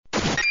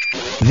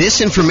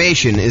This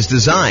information is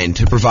designed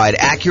to provide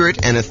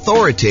accurate and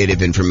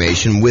authoritative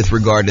information with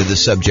regard to the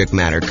subject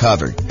matter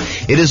covered.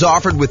 It is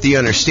offered with the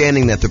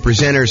understanding that the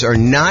presenters are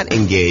not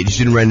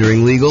engaged in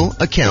rendering legal,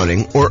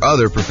 accounting, or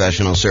other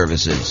professional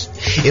services.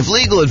 If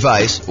legal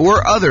advice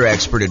or other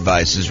expert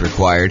advice is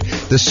required,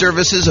 the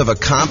services of a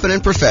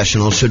competent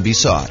professional should be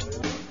sought.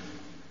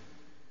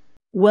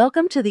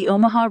 Welcome to the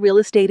Omaha Real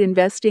Estate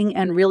Investing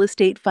and Real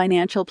Estate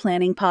Financial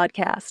Planning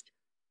Podcast.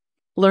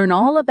 Learn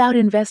all about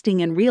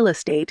investing in real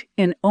estate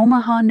in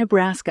Omaha,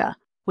 Nebraska,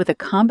 with a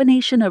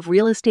combination of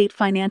real estate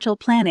financial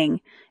planning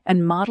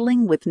and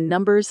modeling with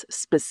numbers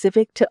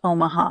specific to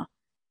Omaha.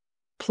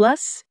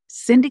 Plus,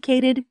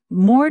 syndicated,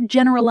 more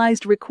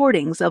generalized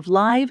recordings of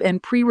live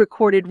and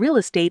pre-recorded real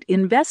estate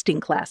investing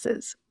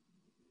classes.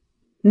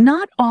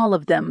 Not all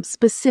of them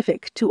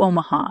specific to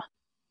Omaha.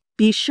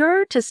 Be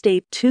sure to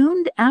stay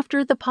tuned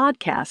after the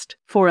podcast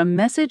for a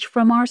message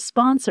from our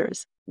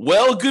sponsors.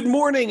 Well, good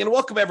morning and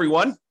welcome,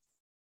 everyone.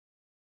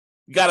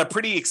 Got a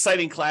pretty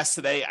exciting class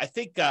today. I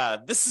think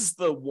this is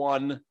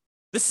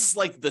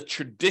like the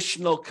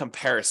traditional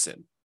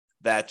comparison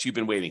that you've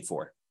been waiting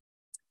for.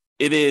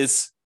 It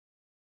is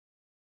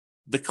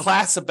the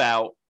class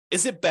about,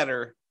 is it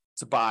better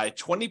to buy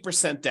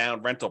 20%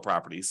 down rental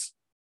properties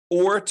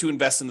or to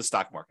invest in the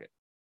stock market?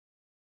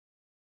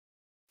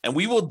 And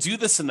we will do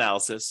this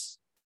analysis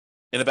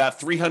in about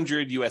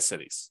 300 U.S.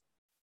 cities.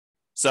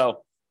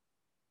 So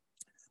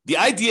the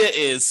idea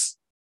is,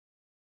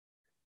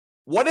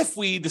 what if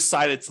we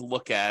decided to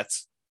look at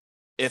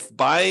if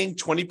buying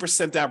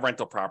 20% down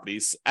rental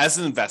properties as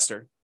an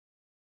investor,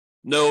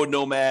 no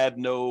nomad,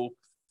 no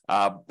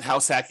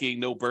house hacking,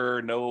 no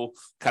BRRRR, no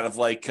kind of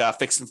like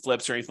fix and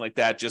flips or anything like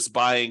that, just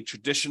buying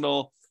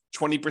traditional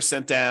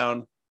 20%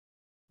 down,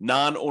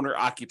 non-owner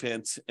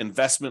occupant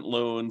investment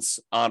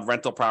loans on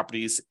rental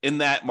properties in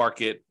that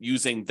market,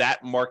 using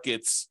that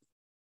market's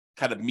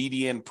kind of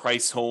median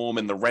price home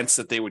and the rents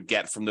that they would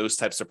get from those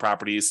types of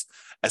properties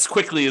as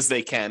quickly as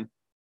they can.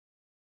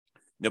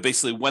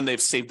 Basically when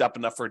they've saved up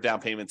enough for a down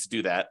payment to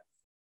do that.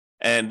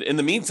 And in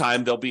the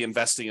meantime, they'll be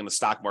investing in the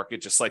stock market,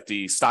 just like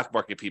the stock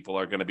market people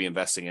are going to be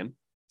investing in.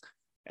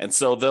 And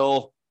so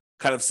they'll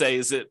kind of say,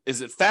 is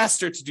it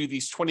faster to do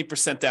these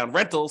 20% down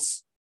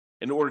rentals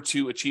in order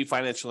to achieve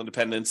financial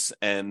independence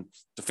and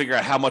to figure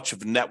out how much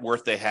of net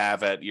worth they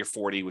have at year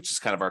 40, which is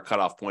kind of our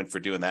cutoff point for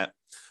doing that.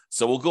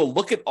 So we'll go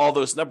look at all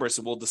those numbers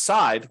and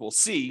we'll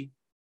see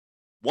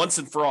once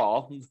and for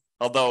all,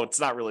 although it's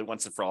not really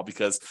once and for all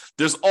because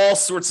there's all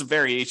sorts of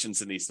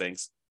variations in these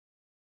things.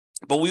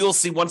 But we will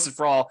see once and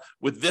for all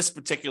with this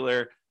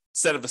particular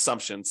set of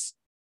assumptions,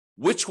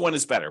 which one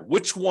is better?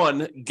 Which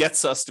one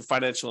gets us to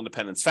financial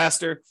independence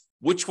faster?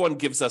 Which one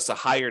gives us a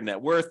higher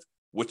net worth?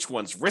 Which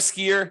one's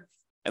riskier?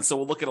 And so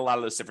we'll look at a lot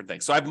of those different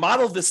things. So I've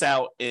modeled this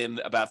out in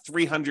about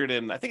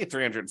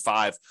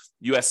 305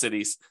 U.S.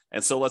 cities.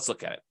 And so let's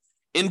look at it.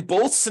 In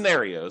both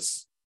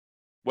scenarios,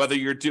 whether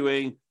you're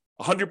doing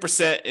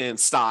 100% in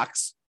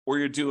stocks or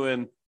you're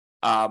doing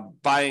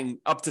buying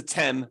up to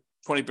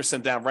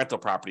 20% down rental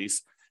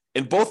properties,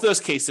 in both those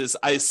cases,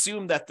 I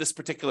assume that this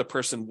particular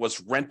person was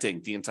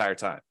renting the entire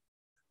time.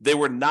 They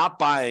were not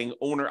buying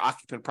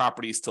owner-occupant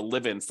properties to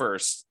live in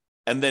first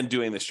and then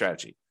doing the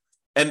strategy.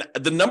 And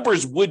the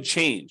numbers would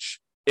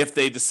change if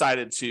they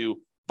decided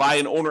to buy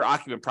an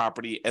owner-occupant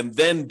property and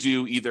then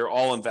do either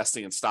all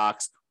investing in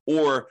stocks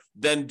or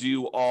then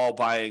do all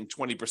buying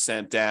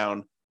 20%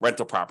 down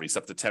rental properties,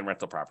 up to 10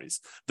 rental properties.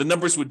 The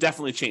numbers would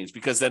definitely change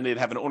because then they'd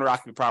have an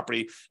owner-occupant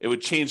property. It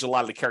would change a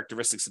lot of the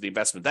characteristics of the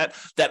investment.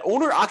 That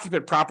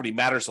owner-occupant property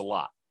matters a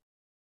lot.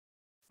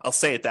 I'll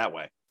say it that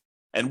way.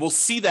 And we'll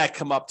see that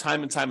come up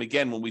time and time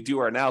again when we do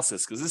our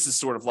analysis, because this is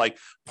sort of like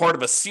part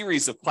of a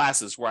series of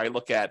classes where I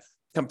look at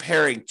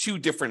comparing two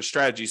different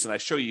strategies and I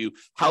show you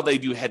how they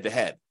do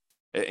head-to-head.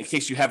 In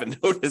case you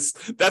haven't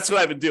noticed, that's what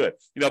I've been doing.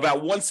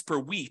 About once per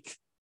week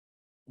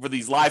for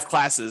these live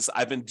classes,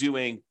 I've been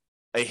doing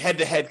a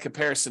head-to-head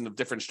comparison of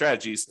different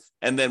strategies,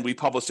 and then we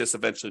publish this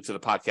eventually to the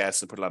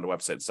podcast and put it on the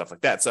website and stuff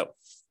like that. So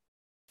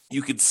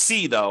you can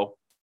see, though,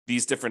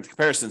 these different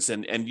comparisons,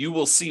 and you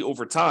will see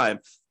over time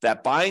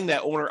that buying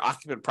that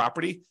owner-occupant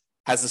property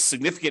has a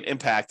significant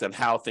impact on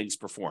how things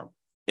perform.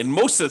 And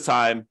most of the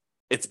time,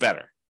 it's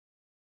better.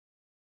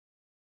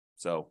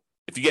 So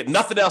if you get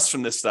nothing else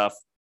from this stuff,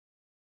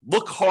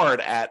 look hard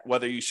at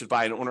whether you should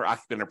buy an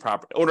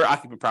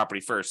owner-occupant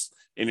property first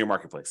in your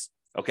marketplace.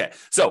 Okay,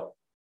 so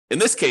in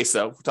this case,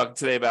 though, we're talking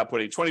today about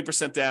putting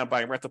 20% down,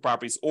 buying rental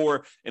properties,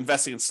 or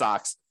investing in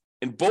stocks.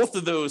 In both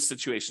of those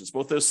situations,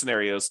 both those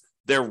scenarios,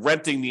 they're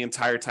renting the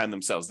entire time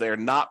themselves. They are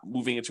not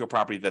moving into a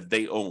property that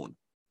they own.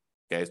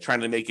 Okay,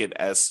 trying to make it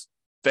as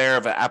fair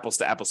of an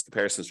apples-to-apples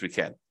comparison as we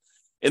can.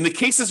 In the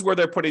cases where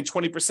they're putting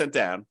 20%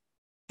 down,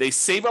 they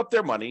save up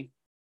their money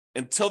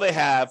until they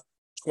have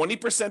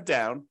 20%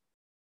 down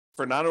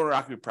for non-owner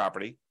occupant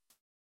property,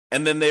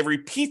 and then they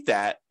repeat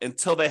that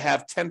until they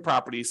have 10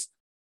 properties,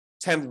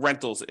 10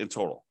 rentals in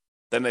total.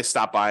 Then they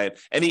stop buying.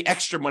 Any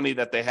extra money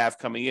that they have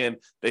coming in,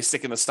 they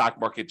stick in the stock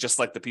market, just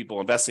like the people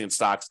investing in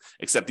stocks,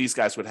 except these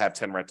guys would have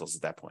 10 rentals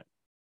at that point.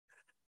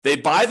 They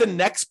buy the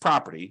next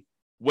property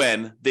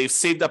when they've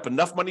saved up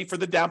enough money for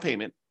the down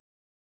payment,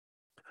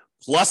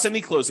 plus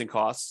any closing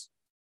costs,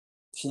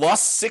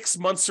 plus 6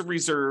 months of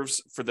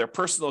reserves for their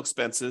personal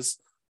expenses,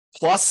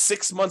 plus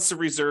 6 months of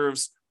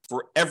reserves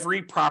for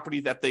every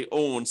property that they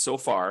own so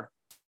far.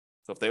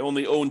 So if they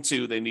only own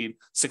 2, they need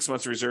 6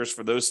 months of reserves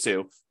for those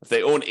 2. If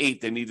they own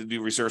 8, they need to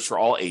do reserves for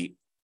all 8.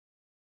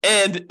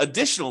 And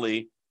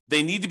additionally,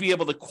 they need to be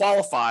able to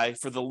qualify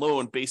for the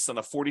loan based on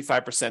a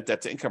 45%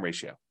 debt to income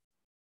ratio.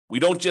 We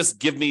don't just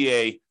give me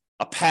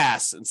a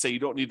pass and say you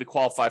don't need to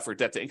qualify for a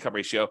debt to income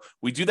ratio.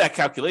 We do that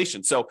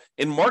calculation. So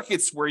in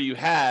markets where you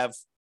have,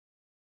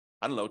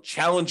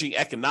 challenging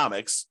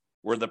economics,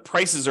 where the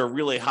prices are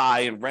really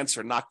high and rents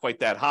are not quite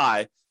that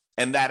high,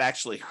 and that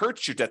actually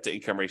hurts your debt to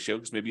income ratio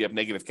because maybe you have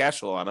negative cash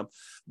flow on them,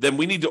 then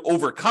we need to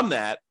overcome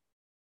that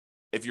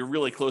if you're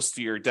really close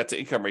to your debt to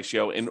income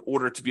ratio in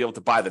order to be able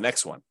to buy the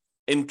next one.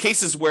 In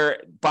cases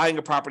where buying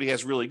a property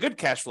has really good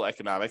cash flow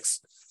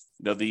economics,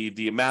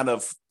 the amount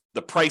of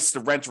the price to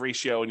rent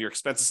ratio and your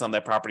expenses on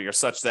that property are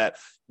such that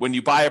when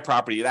you buy a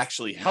property, it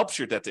actually helps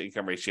your debt to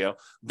income ratio,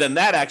 then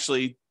that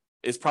actually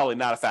is probably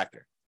not a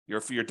factor.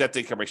 Your debt to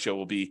income ratio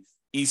will be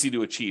easy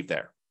to achieve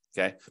there.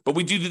 Okay. But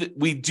we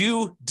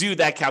do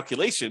that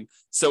calculation.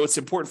 So it's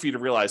important for you to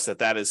realize that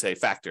that is a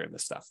factor in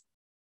this stuff.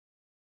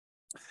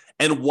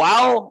 And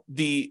while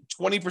the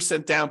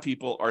 20% down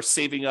people are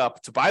saving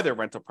up to buy their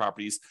rental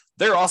properties,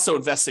 they're also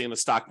investing in the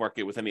stock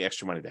market with any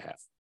extra money they have.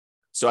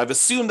 So I've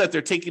assumed that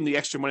they're taking the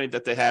extra money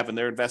that they have and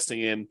they're investing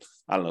in,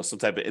 some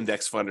type of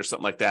index fund or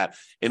something like that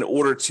in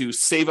order to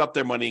save up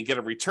their money and get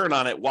a return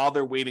on it while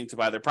they're waiting to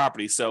buy their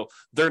property. So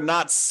they're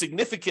not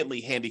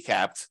significantly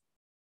handicapped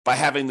by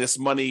having this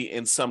money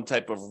in some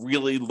type of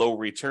really low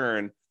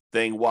return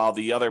thing, while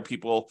the other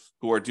people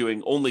who are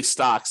doing only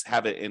stocks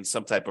have it in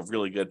some type of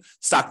really good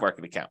stock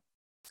market account.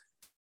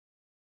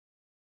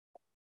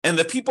 And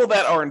the people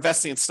that are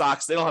investing in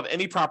stocks, they don't have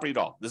any property at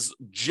all. This is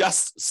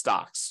just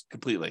stocks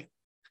completely.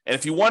 And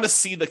if you want to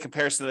see the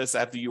comparison of this, I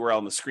have the URL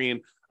on the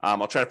screen.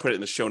 I'll try to put it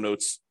in the show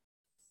notes.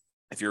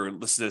 If you're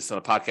listening to this on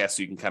a podcast,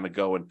 so you can kind of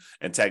go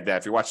and tag that.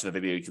 If you're watching the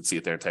video, you can see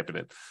it there and type it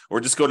in. Or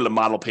just go to the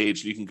model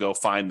page and you can go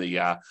find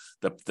the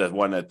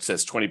one that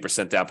says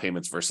 20% down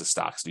payments versus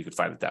stocks. And you can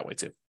find it that way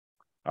too.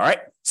 All right.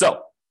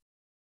 So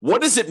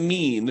what does it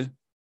mean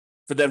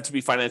for them to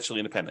be financially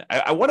independent?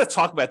 I want to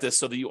talk about this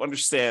so that you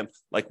understand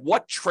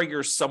what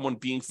triggers someone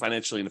being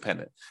financially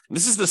independent. And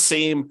this is the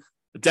same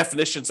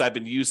definitions I've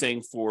been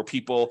using for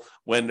people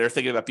when they're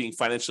thinking about being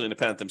financially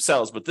independent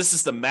themselves, but this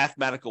is the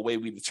mathematical way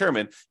we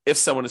determine if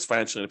someone is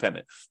financially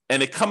independent.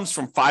 And it comes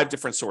from 5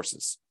 different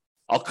sources.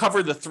 I'll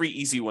cover the 3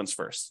 easy ones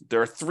first.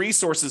 There are 3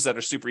 sources that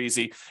are super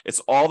easy.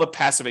 It's all the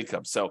passive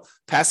income. So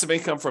passive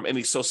income from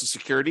any Social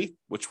Security,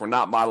 which we're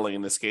not modeling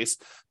in this case.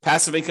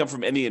 Passive income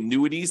from any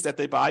annuities that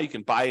they buy. You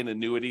can buy an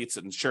annuity. It's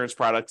an insurance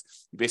product.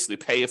 You basically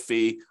pay a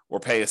fee or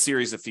pay a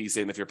series of fees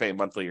in if you're paying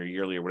monthly or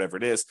yearly or whatever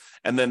it is.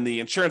 And then the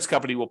insurance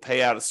company will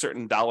pay out a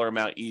certain dollar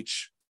amount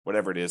each,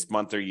 whatever it is,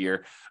 month or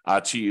year,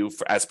 to you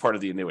as part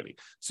of the annuity.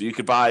 So you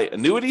could buy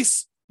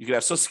annuities. You could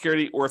have Social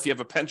Security, or if you have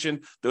a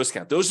pension, those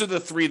count. Those are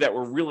the 3 that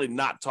we're really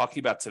not talking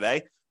about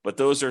today, but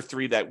those are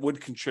 3 that would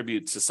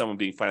contribute to someone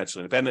being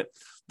financially independent.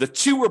 The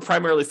 2 we're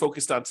primarily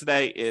focused on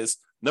today is,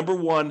 number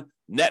 1,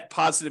 net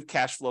positive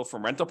cash flow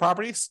from rental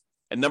properties,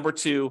 and number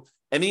 2,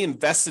 any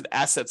invested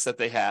assets that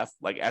they have,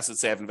 like assets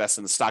they have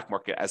invested in the stock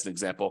market, as an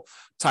example,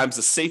 times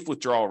the safe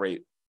withdrawal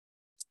rate.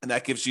 And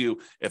that gives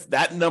you, if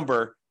that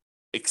number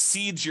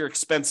exceeds your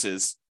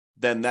expenses,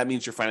 then that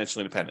means you're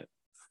financially independent.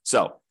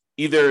 So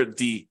either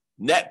the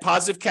net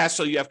positive cash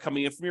flow you have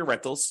coming in from your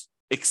rentals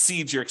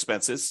exceeds your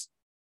expenses,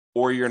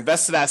 or your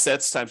invested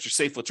assets times your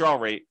safe withdrawal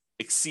rate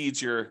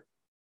exceeds your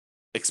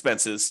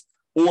expenses,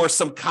 or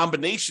some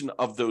combination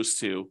of those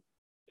 2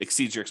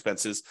 exceeds your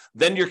expenses,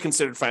 then you're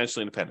considered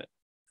financially independent.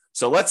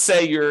 So let's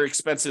say your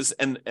expenses,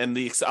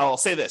 I'll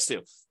say this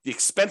too, the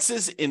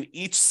expenses in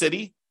each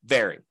city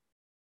vary.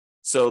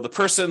 So the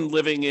person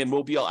living in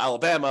Mobile,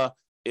 Alabama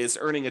is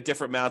earning a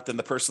different amount than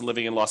the person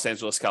living in Los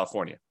Angeles,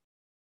 California,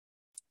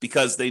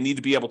 because they need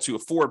to be able to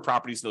afford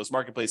properties in those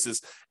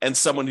marketplaces. And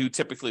someone who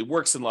typically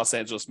works in Los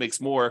Angeles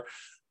makes more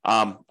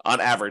on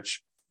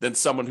average than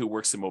someone who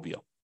works in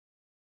Mobile.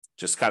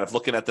 Just kind of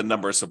looking at the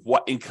numbers of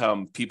what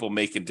income people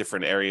make in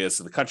different areas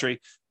of the country,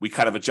 we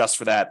kind of adjust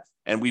for that.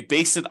 And we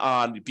base it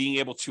on being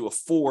able to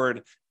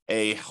afford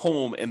a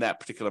home in that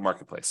particular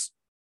marketplace.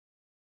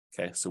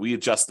 Okay, so we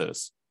adjust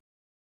those.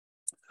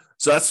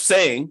 So that's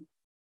saying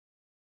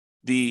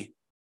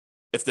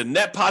if the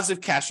net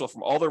positive cash flow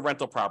from all their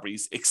rental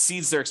properties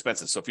exceeds their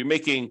expenses. So if you're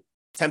making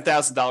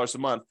 $10,000 a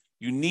month,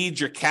 you need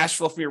your cash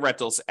flow from your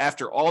rentals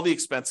after all the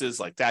expenses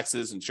like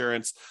taxes,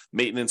 insurance,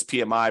 maintenance,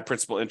 PMI,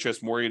 principal,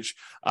 interest, mortgage,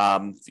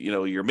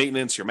 your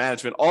maintenance, your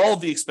management, all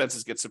of the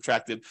expenses get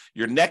subtracted.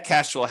 Your net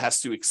cash flow has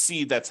to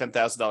exceed that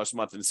 $10,000 a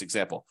month in this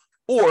example.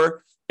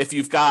 Or if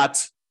you've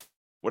got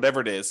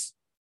whatever it is,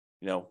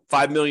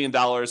 $5 million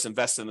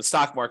invested in the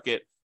stock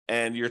market,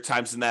 and you're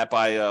timesing that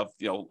by a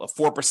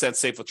 4%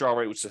 safe withdrawal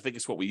rate, which I think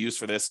is what we use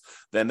for this,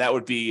 then that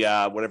would be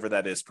whatever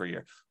that is per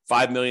year.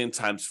 $5 million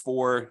times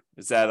 4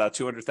 is that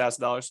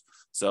 $200,000.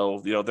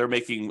 So they're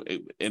making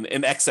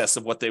in excess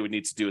of what they would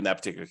need to do in that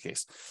particular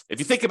case. If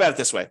you think about it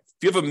this way,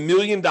 if you have $1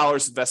 million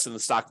invested in the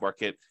stock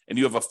market and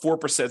you have a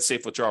 4%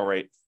 safe withdrawal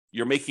rate,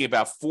 you're making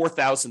about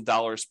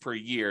 $4,000 per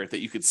year that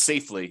you could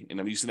safely, and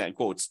I'm using that in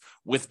quotes,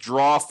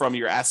 withdraw from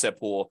your asset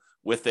pool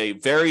with a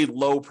very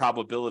low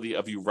probability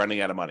of you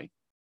running out of money.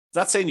 It's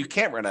not saying you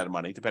can't run out of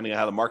money, depending on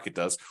how the market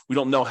does. We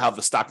don't know how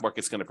the stock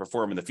market's going to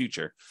perform in the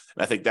future.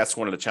 And I think that's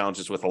one of the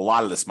challenges with a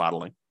lot of this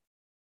modeling.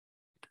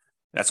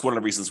 That's one of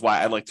the reasons why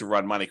I like to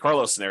run Monte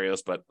Carlo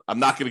scenarios, but I'm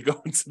not going to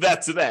go into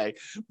that today.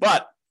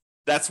 But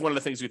that's one of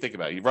the things we think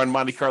about. You run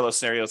Monte Carlo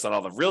scenarios on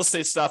all the real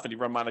estate stuff, and you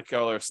run Monte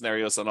Carlo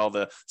scenarios on all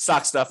the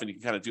stock stuff, and you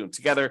can kind of do them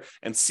together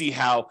and see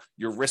how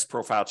your risk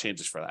profile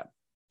changes for that.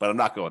 But I'm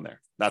not going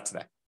there, not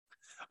today.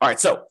 All right,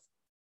 so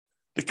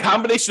the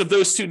combination of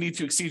those two need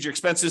to exceed your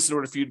expenses in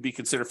order for you to be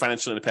considered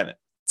financially independent.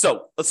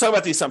 So let's talk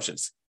about the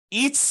assumptions.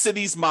 Each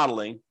city's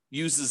modeling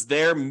uses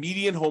their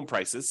median home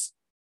prices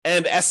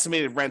and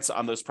estimated rents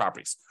on those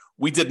properties.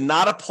 We did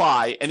not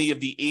apply any of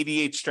the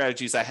 88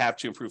 strategies I have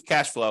to improve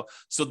cash flow.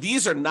 So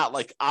these are not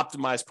like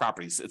optimized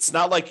properties. It's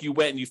not like you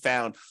went and you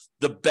found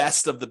the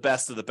best of the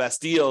best of the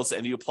best deals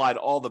and you applied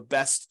all the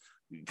best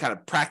kind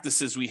of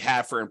practices we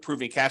have for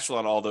improving cash flow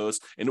on all those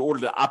in order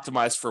to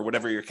optimize for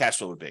whatever your cash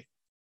flow would be.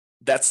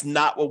 That's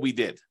not what we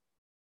did.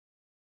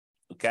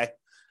 Okay.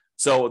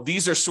 So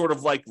these are sort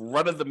of like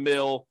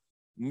run-of-the-mill,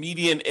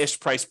 median-ish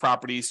price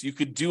properties. You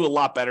could do a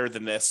lot better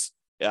than this.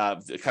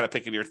 Kind of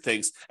picking your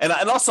things. And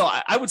also,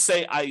 I would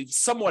say I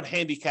somewhat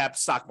handicap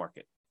stock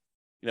market.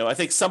 I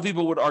think some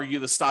people would argue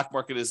the stock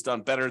market has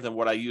done better than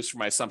what I used for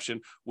my assumption,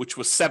 which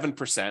was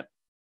 7%.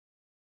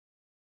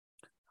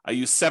 I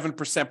use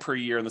 7% per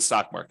year in the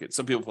stock market.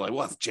 Some people are like,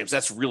 well, James,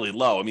 that's really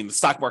low. I mean, the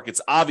stock market's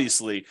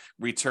obviously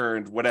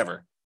returned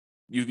whatever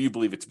you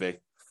believe it to be.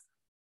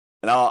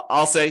 And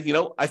I'll say,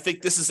 I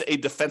think this is a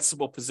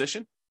defensible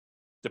position,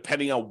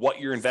 depending on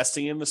what you're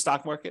investing in the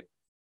stock market.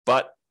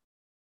 But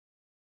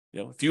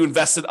if you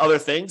invest in other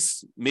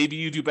things, maybe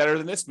you do better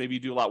than this, maybe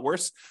you do a lot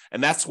worse.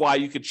 And that's why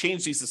you could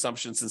change these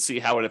assumptions and see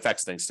how it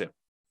affects things too.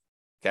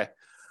 Okay.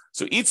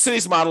 So each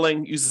city's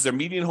modeling uses their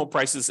median home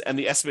prices and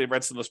the estimated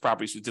rents in those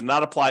properties. We did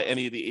not apply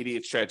any of the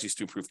 88 strategies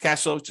to improve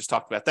cash flow. Just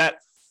talked about that.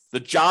 The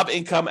job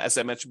income, as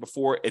I mentioned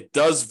before, it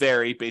does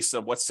vary based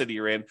on what city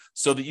you're in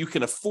so that you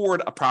can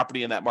afford a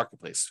property in that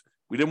marketplace.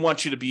 We didn't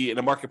want you to be in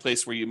a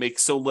marketplace where you make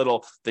so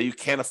little that you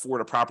can't afford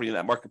a property in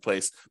that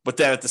marketplace. But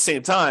then at the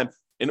same time,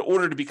 in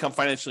order to become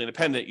financially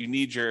independent, you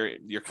need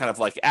your kind of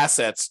like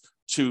assets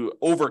to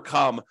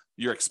overcome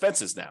your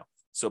expenses now.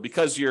 So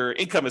because your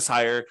income is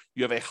higher,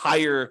 you have a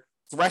higher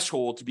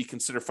threshold to be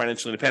considered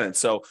financially independent.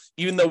 So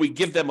even though we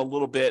give them a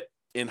little bit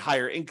in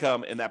higher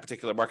income in that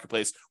particular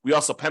marketplace, we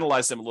also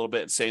penalize them a little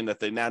bit in saying that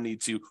they now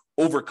need to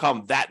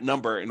overcome that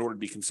number in order to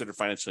be considered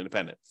financially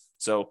independent.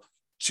 So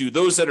to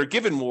those that are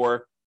given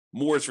more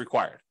is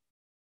required.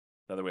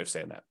 Another way of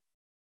saying that.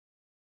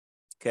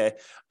 Okay.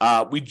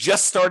 We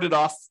just started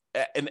off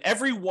in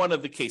every one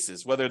of the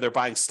cases, whether they're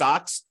buying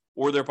stocks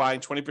or they're buying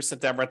 20%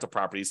 down rental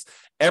properties,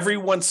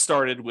 everyone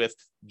started with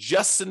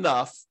just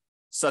enough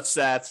such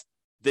that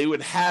they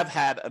would have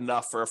had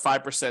enough for a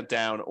 5%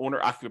 down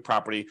owner-occupant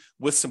property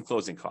with some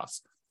closing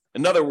costs.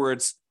 In other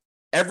words,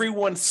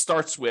 everyone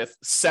starts with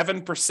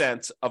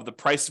 7% of the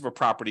price of a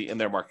property in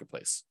their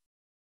marketplace.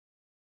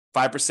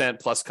 5%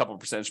 plus a couple of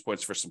percentage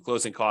points for some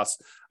closing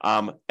costs.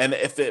 And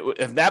if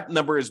that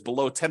number is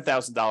below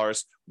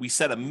 $10,000, we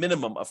set a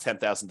minimum of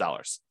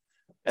 $10,000.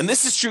 And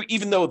this is true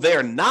even though they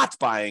are not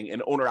buying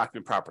an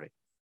owner-occupant property.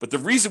 But the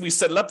reason we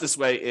set it up this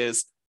way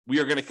is we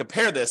are going to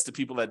compare this to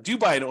people that do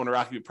buy an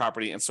owner-occupant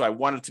property. And so I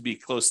wanted to be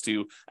close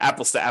to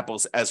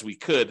apples as we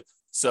could.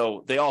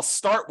 So they all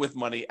start with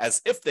money as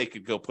if they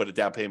could go put a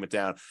down payment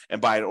down and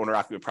buy an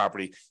owner-occupant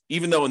property,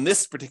 even though in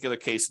this particular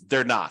case,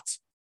 they're not.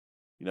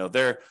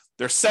 They're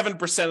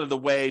 7% of the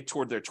way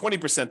toward their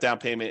 20% down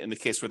payment in the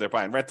case where they're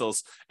buying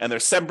rentals, and they're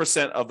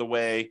 7% of the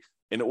way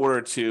in order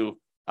to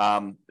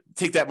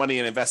take that money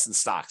and invest in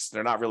stocks.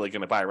 They're not really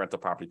going to buy a rental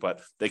property,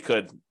 but they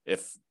could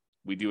if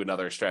we do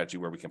another strategy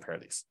where we compare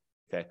these.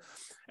 Okay.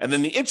 And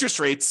then the interest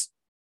rates,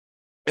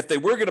 if they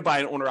were going to buy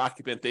an owner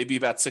occupant, they'd be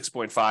about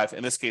 6.5.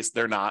 In this case,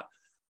 they're not.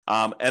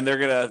 And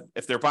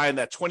if they're buying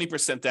that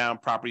 20% down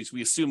properties,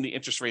 we assume the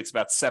interest rate's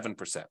about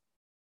 7%.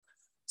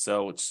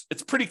 So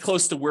it's pretty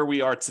close to where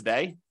we are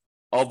today,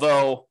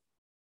 although,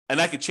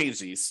 and I could change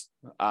these,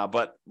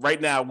 but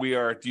right now we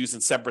are using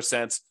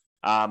 7%.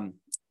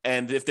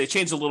 And if they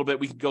change a little bit,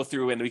 we can go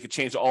through and we could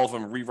change all of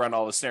them and rerun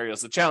all the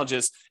scenarios. The challenge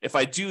is if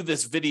I do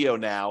this video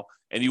now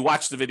and you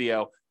watch the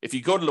video, if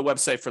you go to the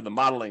website for the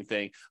modeling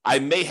thing, I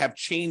may have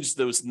changed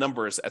those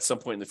numbers at some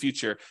point in the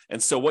future.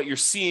 And so what you're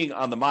seeing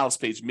on the models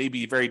page may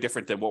be very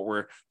different than what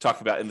we're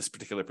talking about in this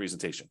particular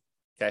presentation.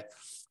 Okay.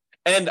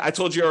 And I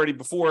told you already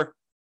before,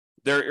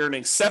 they're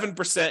earning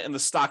 7% in the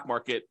stock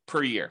market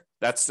per year.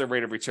 That's their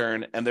rate of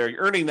return. And they're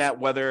earning that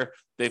whether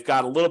they've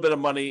got a little bit of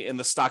money in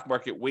the stock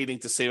market waiting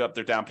to save up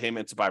their down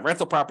payment to buy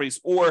rental properties,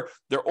 or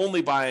they're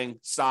only buying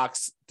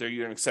stocks, they're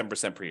earning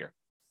 7% per year.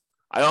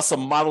 I also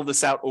modeled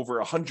this out over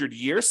 100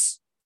 years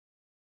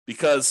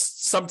because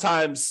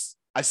sometimes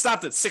I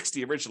stopped at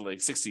 60 originally,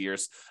 60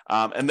 years.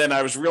 And then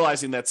I was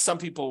realizing that some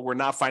people were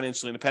not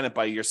financially independent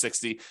by year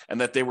 60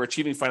 and that they were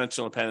achieving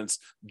financial independence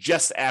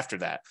just after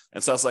that.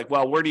 And so I was like,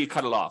 well, where do you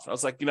cut it off? I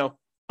was like,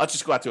 I'll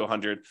just go out to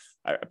 100.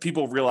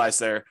 People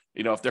realize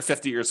if they're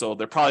 50 years old,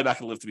 they're probably not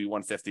going to live to be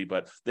 150,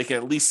 but they can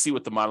at least see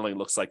what the modeling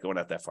looks like going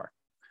out that far.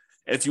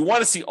 And if you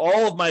want to see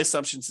all of my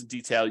assumptions in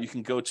detail, you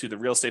can go to the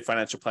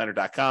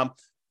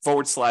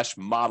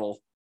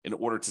realestateFinancialPlanner.com/model in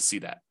order to see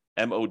that.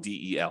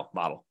 MODEL,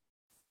 model.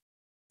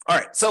 All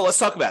right, so let's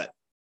talk about it.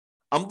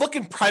 I'm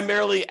looking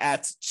primarily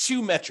at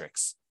two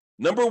metrics.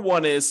 Number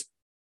one is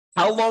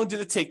how long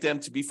did it take them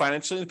to be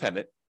financially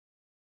independent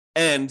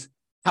and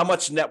how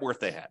much net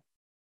worth they had.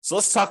 So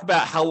let's talk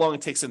about how long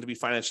it takes them to be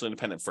financially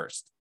independent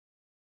first.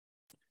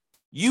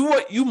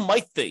 You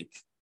might think,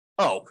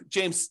 oh,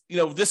 James,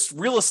 this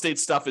real estate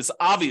stuff is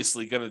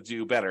obviously going to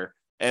do better,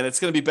 and it's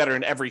going to be better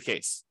in every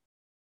case.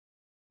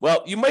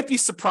 Well, you might be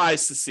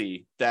surprised to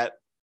see that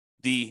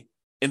the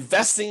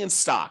investing in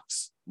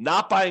stocks,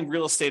 not buying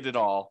real estate at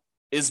all,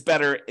 is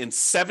better in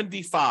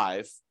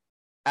 75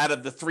 out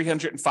of the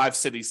 305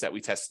 cities that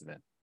we tested in.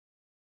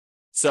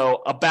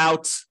 So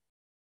about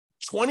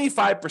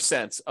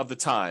 25% of the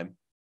time,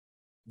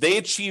 they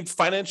achieved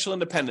financial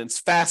independence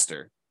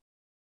faster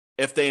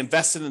if they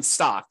invested in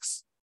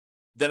stocks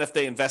than if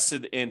they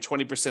invested in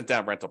 20%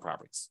 down rental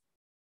properties.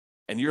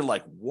 And you're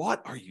like,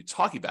 what are you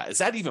talking about? Is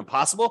that even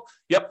possible?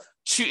 Yep.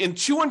 In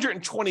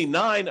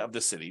 229 of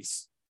the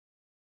cities,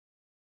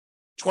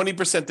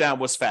 20% down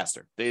was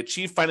faster. They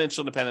achieved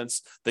financial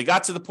independence. They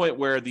got to the point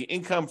where the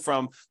income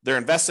from their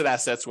invested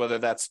assets, whether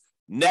that's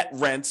net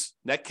rent,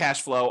 net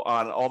cash flow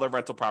on all their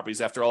rental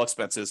properties after all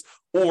expenses,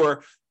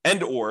 or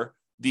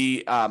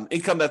the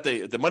income that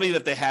the money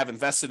that they have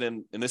invested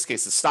in this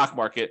case, the stock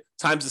market,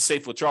 times the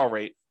safe withdrawal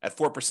rate at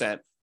 4%,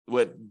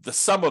 with the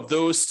sum of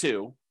those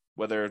two,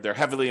 whether they're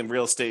heavily in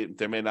real estate,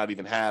 they may not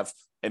even have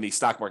any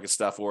stock market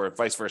stuff or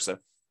vice versa.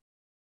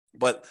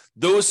 But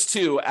those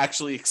two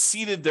actually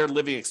exceeded their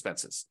living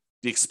expenses,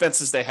 the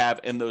expenses they have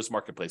in those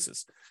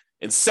marketplaces.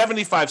 In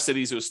 75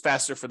 cities, it was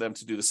faster for them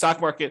to do the stock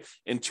market.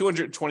 In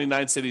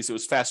 229 cities, it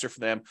was faster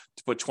for them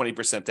to put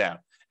 20% down.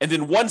 And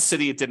in one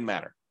city, it didn't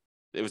matter.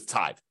 It was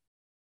tied.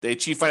 They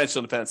achieved financial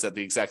independence at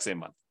the exact same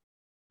month.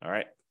 All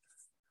right.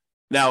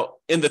 Now,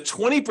 in the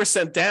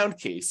 20% down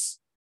case,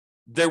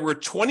 there were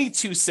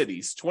 22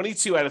 cities,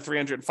 22 out of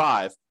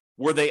 305,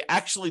 where they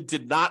actually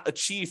did not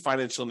achieve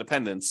financial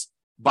independence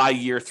by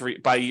year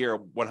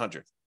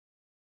 100.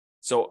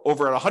 So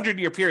over a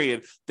 100-year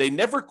period, they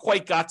never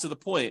quite got to the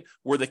point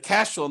where the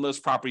cash flow in those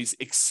properties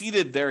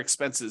exceeded their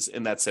expenses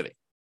in that city,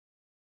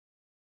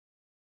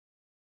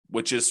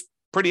 which is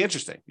pretty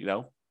interesting,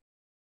 Now,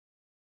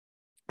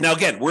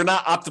 again, we're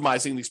not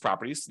optimizing these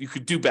properties. You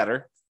could do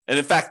better. And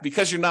in fact,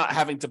 because you're not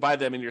having to buy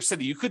them in your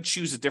city, you could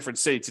choose a different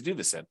city to do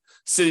this in,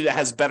 city that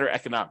has better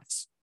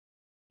economics,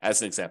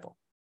 as an example.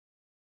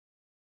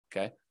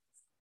 Okay.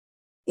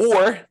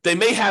 Or they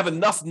may have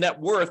enough net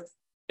worth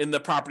in the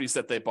properties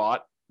that they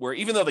bought, where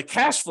even though the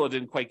cash flow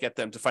didn't quite get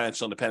them to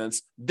financial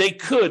independence, they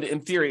could, in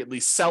theory, at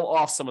least sell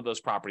off some of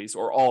those properties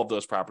or all of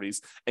those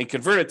properties and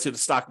convert it to the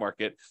stock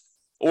market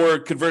or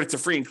convert it to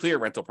free and clear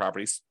rental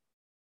properties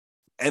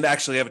and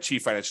actually have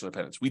achieved financial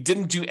independence. We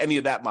didn't do any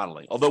of that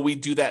modeling, although we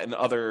do that in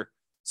other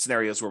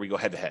scenarios where we go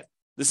head to head.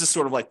 This is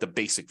sort of like the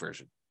basic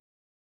version.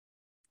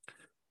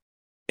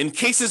 In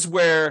cases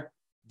where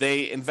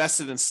they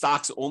invested in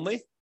stocks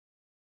only,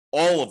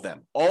 all of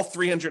them, all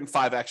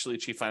 305 actually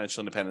achieved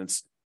financial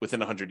independence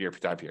within a 100-year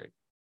time period.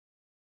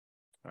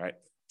 All right.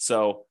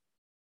 So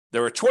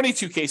there were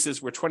 22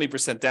 cases where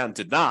 20% down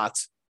did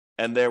not,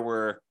 and there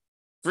were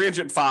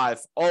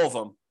 305, all of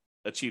them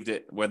achieved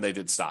it when they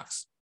did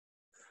stocks.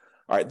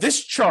 All right,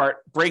 this chart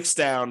breaks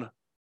down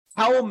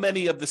how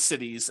many of the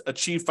cities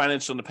achieved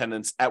financial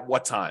independence at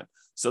what time.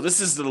 So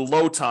this is the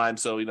low time.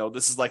 So,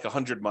 this is like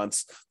 100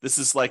 months. This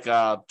is like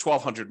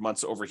 1,200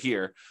 months over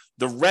here.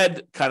 The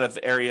red kind of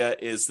area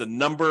is the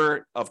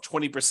number of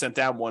 20%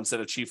 down ones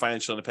that achieve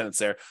financial independence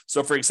there.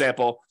 So, for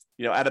example,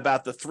 at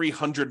about the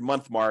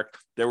 300-month mark,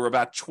 there were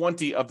about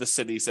 20 of the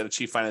cities that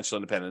achieved financial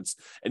independence.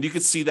 And you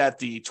can see that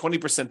the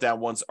 20% down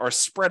ones are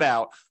spread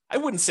out, I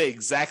wouldn't say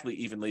exactly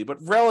evenly, but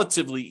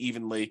relatively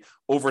evenly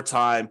over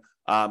time,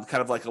 kind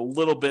of like a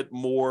little bit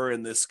more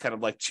in this kind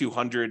of like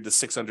 200 to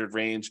 600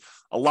 range,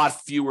 a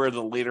lot fewer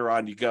the later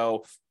on you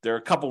go. There are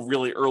a couple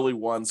really early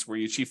ones where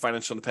you achieve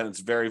financial independence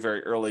very,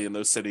 very early in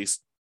those cities.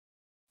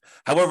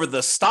 However,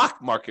 the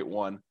stock market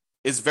one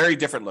is very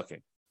different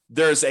looking.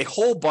 There's a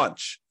whole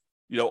bunch,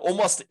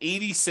 almost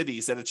 80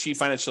 cities that achieve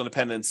financial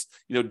independence,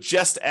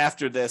 just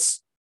after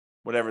this,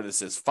 whatever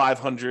this is,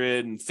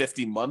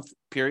 550-month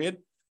period.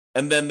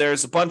 And then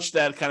there's a bunch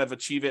that kind of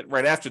achieve it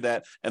right after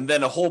that. And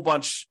then a whole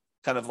bunch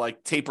kind of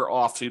like taper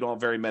off. So you don't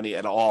have very many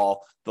at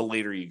all the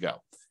later you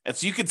go. And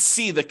so you can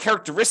see the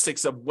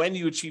characteristics of when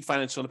you achieve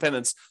financial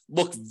independence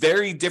look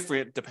very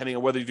different depending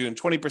on whether you're doing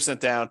 20%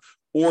 down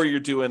or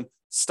you're doing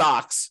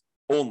stocks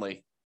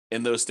only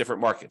in those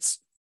different markets.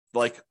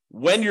 Like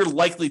when you're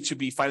likely to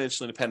be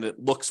financially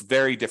independent looks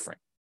very different.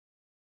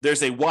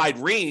 There's a wide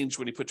range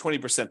when you put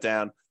 20%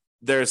 down.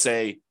 There's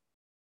a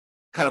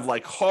kind of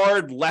like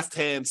hard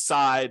left-hand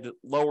side,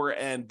 lower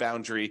end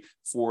boundary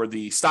for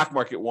the stock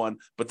market one,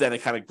 but then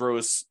it kind of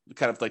grows,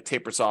 kind of like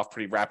tapers off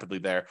pretty rapidly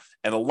there.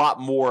 And a lot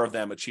more of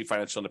them achieve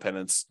financial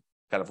independence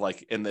kind of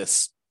like in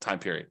this time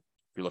period,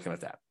 if you're looking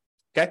at that.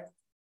 Okay.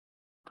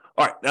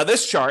 All right. Now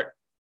this chart,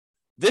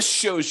 this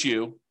shows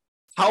you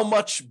how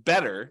much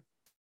better,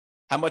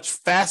 how much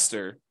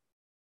faster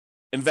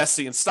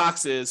investing in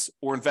stocks is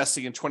or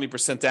investing in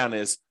 20% down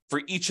is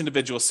for each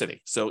individual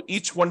city. So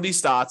each one of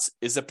these dots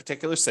is a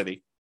particular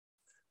city.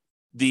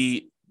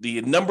 The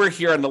number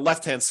here on the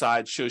left-hand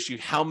side shows you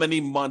how many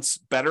months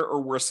better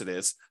or worse it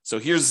is. So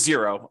here's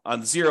 0.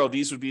 On 0,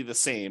 these would be the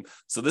same.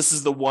 So this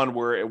is the one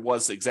where it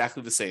was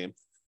exactly the same.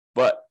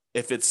 But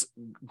if it's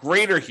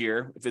greater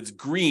here, if it's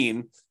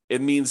green,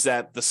 it means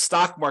that the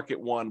stock market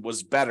one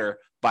was better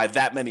by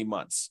that many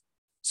months.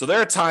 So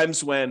there are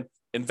times when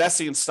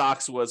investing in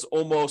stocks was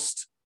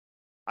almost,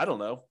 I don't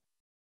know,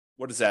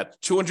 what is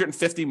that?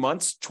 250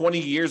 months, 20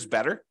 years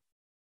better.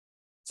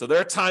 So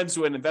there are times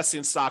when investing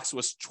in stocks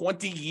was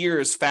 20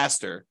 years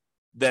faster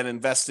than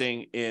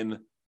investing in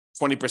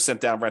 20%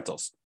 down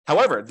rentals.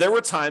 However, there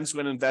were times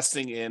when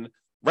investing in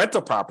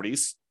rental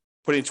properties,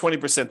 putting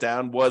 20%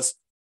 down was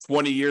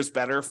 20 years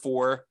better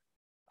for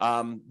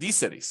these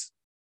cities.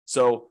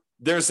 So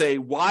there's a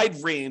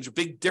wide range, a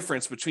big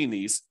difference between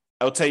these.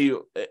 I'll tell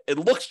you, it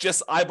looks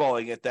just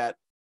eyeballing it that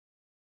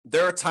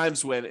there are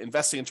times when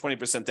investing in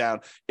 20%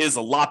 down is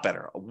a lot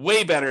better,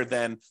 way better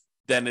than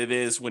it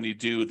is when you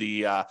do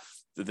the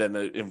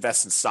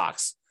invest in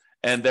stocks.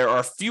 And there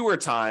are fewer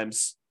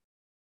times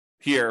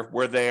here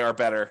where they are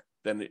better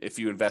than if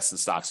you invest in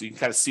stocks. So you can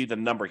kind of see the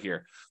number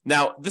here.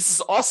 Now, this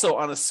is also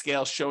on a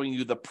scale showing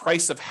you the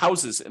price of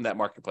houses in that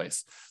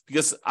marketplace,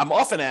 because I'm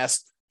often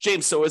asked,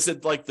 James, so is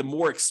it like the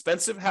more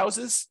expensive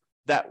houses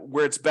that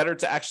where it's better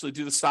to actually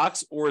do the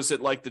stocks, or is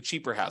it like the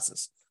cheaper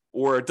houses,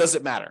 or does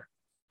it matter?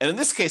 And in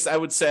this case, I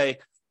would say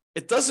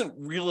it doesn't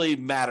really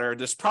matter.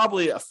 There's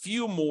probably a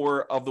few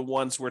more of the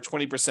ones where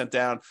 20%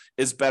 down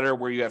is better,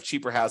 where you have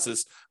cheaper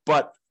houses,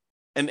 but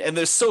and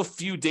there's so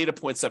few data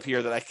points up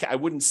here that I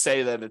wouldn't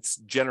say that it's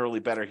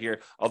generally better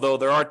here, although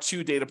there are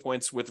 2 data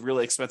points with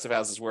really expensive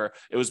houses where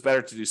it was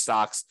better to do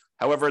stocks.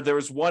 However, there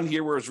was one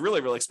here where it was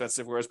really, really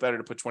expensive, where it's better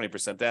to put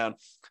 20% down.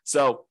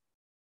 So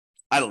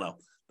I don't know.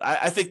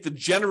 I think the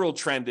general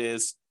trend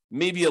is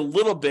maybe a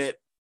little bit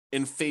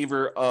in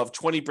favor of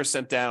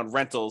 20% down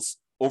rentals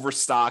over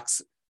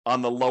stocks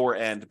on the lower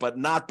end, but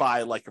not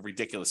by like a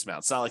ridiculous amount.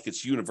 It's not like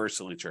it's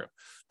universally true.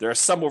 There are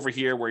some over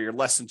here where you're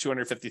less than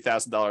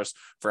 $250,000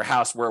 for a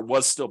house where it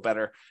was still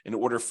better in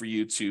order for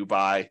you to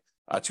buy,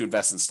 to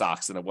invest in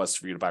stocks than it was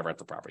for you to buy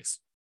rental properties.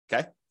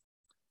 Okay.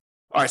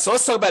 All right. So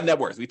let's talk about net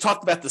worth. We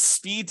talked about the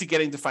speed to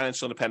getting to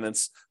financial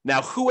independence.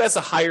 Now, who has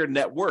a higher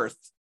net worth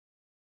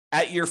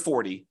at year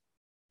 40,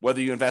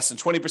 whether you invest in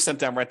 20%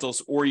 down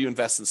rentals or you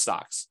invest in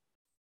stocks?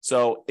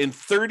 So in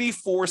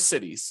 34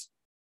 cities,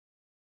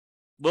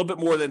 a little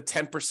bit more than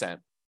 10%.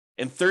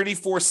 In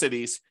 34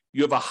 cities,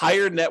 you have a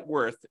higher net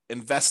worth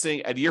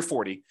investing at year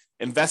 40,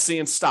 investing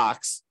in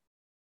stocks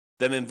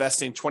than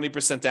investing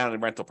 20% down in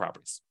rental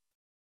properties.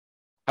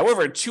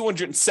 However, in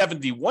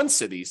 271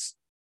 cities,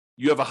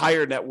 you have a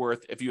higher net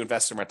worth if you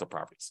invest in rental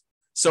properties.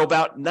 So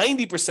about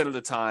 90% of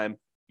the time,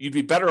 you'd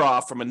be better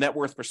off from a net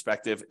worth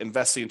perspective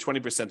investing in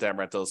 20% down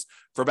rentals.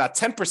 For about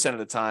 10% of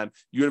the time,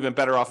 you would have been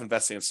better off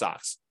investing in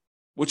stocks,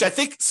 which I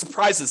think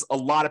surprises a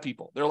lot of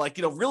people. They're like,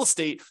 real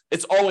estate,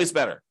 it's always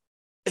better.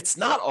 It's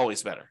not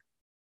always better.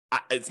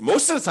 It's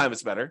most of the time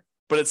it's better,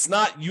 but it's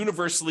not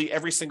universally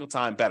every single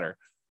time better.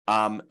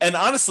 And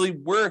honestly,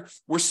 we're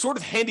sort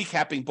of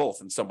handicapping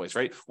both in some ways,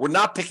 right? We're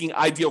not picking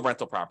ideal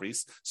rental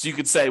properties. So you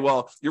could say,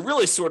 well, you're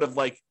really sort of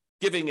like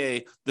giving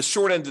the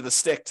short end of the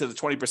stick to the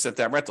 20%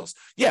 down rentals.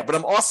 Yeah, but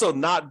I'm also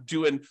not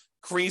doing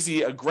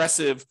crazy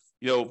aggressive,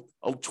 a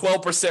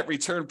 12%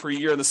 return per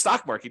year in the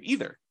stock market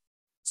either.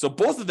 So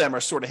both of them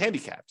are sort of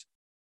handicapped.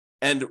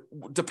 And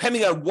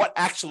depending on what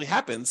actually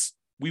happens,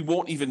 we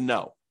won't even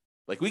know.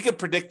 Like we could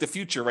predict the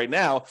future right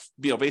now,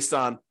 based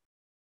on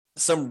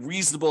some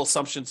reasonable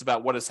assumptions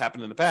about what has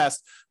happened in the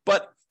past.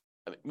 But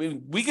I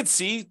mean, we could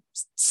see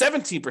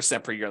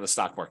 17% per year on the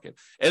stock market.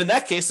 And in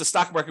that case, the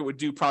stock market would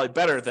do probably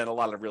better than a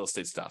lot of real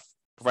estate stuff,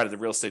 provided the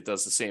real estate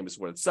does the same as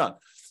what it's done.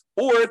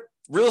 Or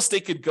real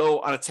estate could go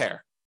on a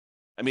tear.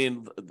 I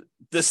mean,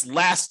 this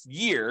last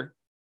year,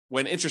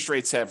 when interest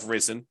rates have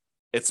risen,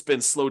 it's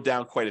been slowed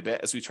down quite a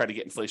bit as we try to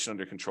get inflation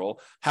under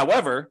control.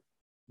 However,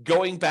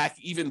 going back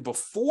even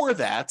before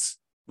that,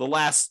 the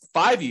last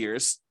 5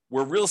 years,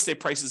 where real estate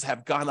prices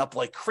have gone up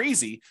like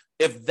crazy,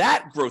 if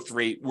that growth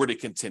rate were to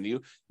continue,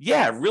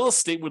 yeah, real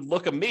estate would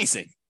look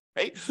amazing.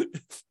 right?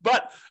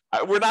 But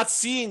we're not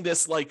seeing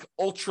this like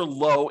ultra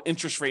low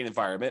interest rate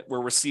environment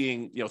where we're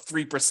seeing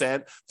 3%,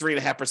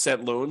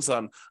 3.5% loans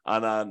on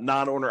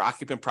non-owner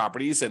occupant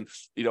properties, and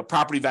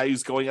property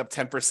values going up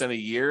 10% a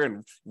year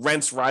and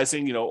rents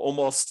rising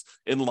almost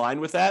in line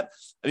with that.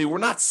 I mean, we're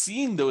not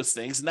seeing those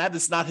things, and that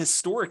is not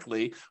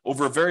historically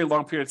over a very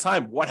long period of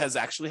time what has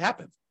actually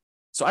happened.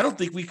 So I don't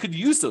think we could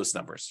use those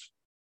numbers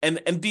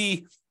and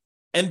be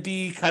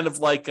kind of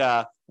like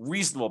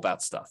reasonable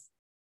about stuff,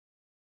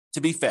 to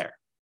be fair.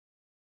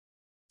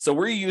 So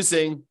we're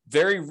using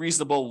very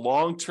reasonable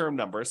long-term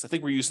numbers. I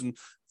think we're using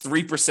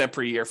 3%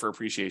 per year for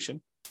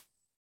appreciation.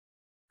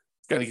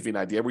 Kind of give you an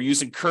idea. We're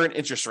using current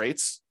interest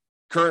rates,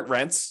 current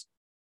rents.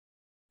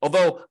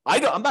 Although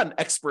I'm not an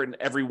expert in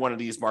every one of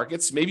these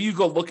markets. Maybe you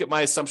go look at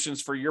my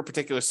assumptions for your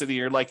particular city. And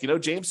you're like,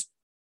 James,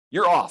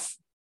 you're off.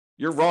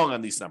 You're wrong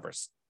on these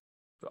numbers.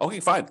 Okay,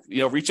 fine.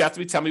 Reach out to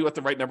me. Tell me what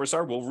the right numbers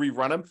are. We'll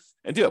rerun them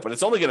and do it. But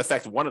it's only going to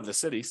affect one of the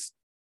cities.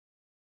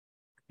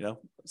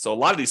 So a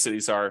lot of these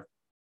cities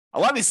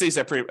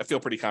I feel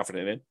pretty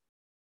confident in.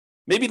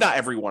 Maybe not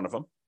every one of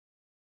them.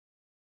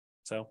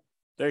 So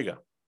there you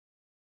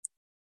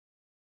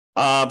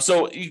go.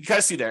 So you can kind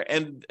of see there,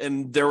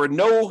 and there were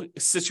no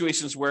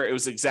situations where it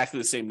was exactly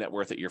the same net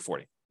worth at year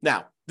 40.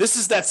 Now, this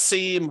is that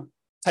same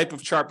type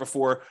of chart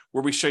before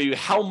where we show you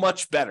how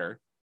much better,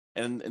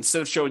 and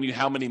instead of showing you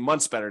how many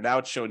months better, now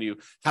it's showing you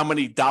how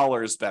many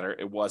dollars better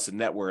it was in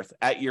net worth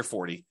at year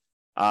 40,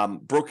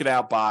 broken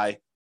out by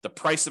the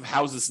price of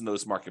houses in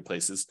those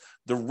marketplaces.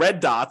 The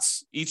red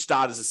dots, each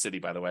dot is a city,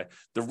 by the way.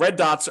 The red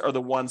dots are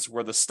the ones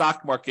where the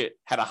stock market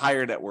had a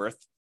higher net worth,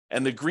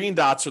 and the green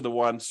dots are the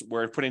ones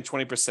where putting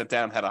 20%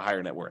 down had a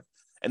higher net worth.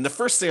 And the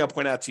first thing I'll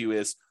point out to you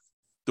is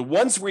the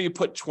ones where you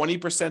put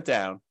 20%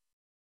 down,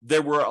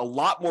 there were a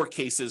lot more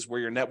cases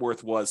where your net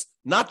worth was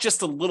not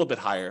just a little bit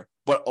higher,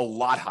 but a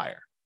lot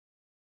higher.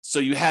 So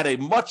you had a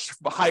much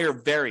higher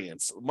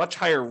variance, much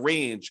higher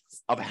range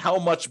of how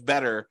much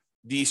better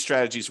these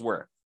strategies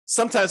were.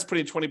 Sometimes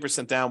putting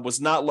 20% down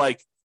was not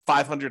like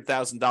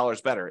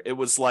 $500,000 better. It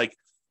was like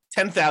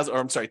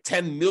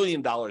 $10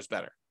 million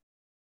better,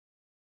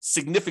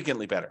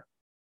 significantly better.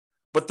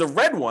 But the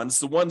red ones,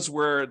 the ones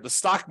where the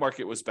stock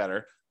market was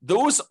better,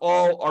 those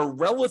all are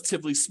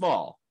relatively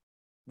small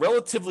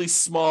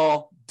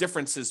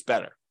differences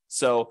better.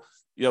 So,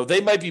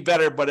 they might be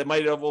better, but it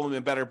might have only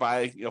been better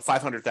by,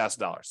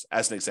 $500,000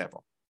 as an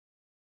example.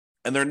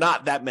 And there are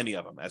not that many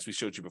of them, as we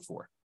showed you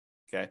before.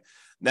 Okay.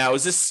 Now,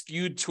 is this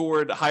skewed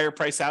toward higher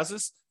price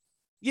houses?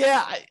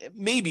 Yeah,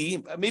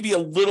 maybe a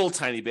little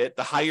tiny bit.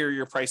 The higher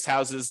your priced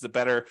houses, the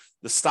better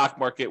the stock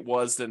market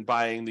was than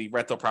buying the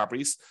rental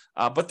properties.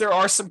 But there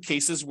are some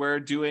cases where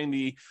doing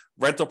the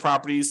rental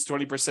properties,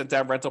 20%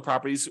 down rental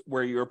properties,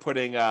 where you're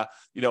putting,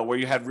 where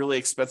you had really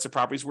expensive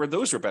properties, where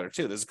those were better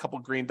too. There's a couple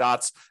green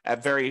dots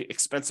at very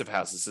expensive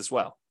houses as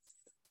well.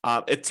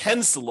 It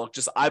tends to look,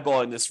 just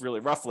eyeballing this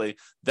really roughly,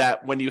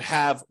 that when you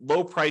have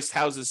low-priced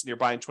houses and you're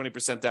buying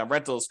 20% down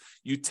rentals,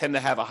 you tend to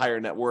have a higher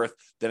net worth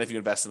than if you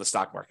invest in the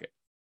stock market.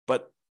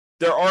 But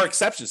there are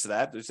exceptions to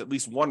that. There's at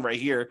least one right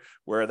here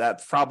where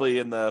that's probably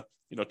in the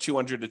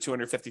 $200,000 to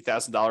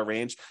 $250,000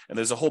 range, and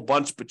there's a whole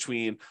bunch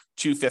between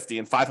 $250,000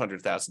 and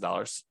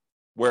 $500,000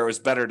 where it was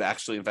better to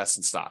actually invest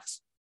in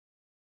stocks.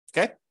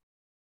 Okay.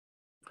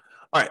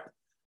 All right.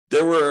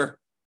 There were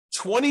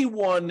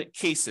 21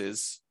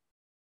 cases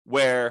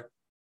where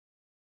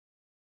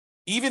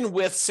even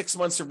with 6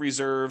 months of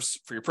reserves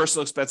for your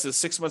personal expenses,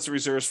 6 months of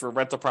reserves for a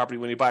rental property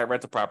when you buy a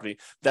rental property,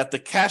 that the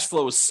cash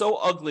flow is so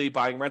ugly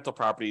buying rental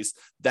properties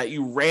that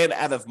you ran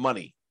out of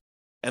money.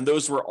 And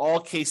those were all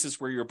cases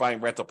where you're buying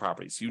rental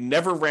properties. You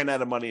never ran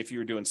out of money if you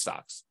were doing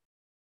stocks.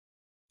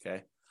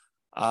 Okay.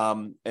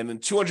 And in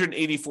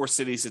 284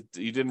 cities,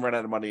 you didn't run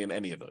out of money in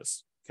any of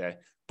those. Okay.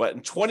 But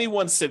in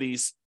 21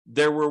 cities,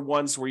 there were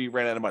ones where you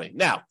ran out of money.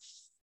 Now,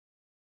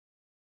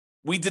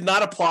 we did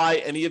not apply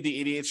any of the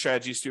 88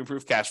 strategies to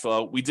improve cash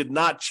flow. We did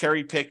not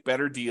cherry pick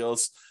better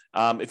deals.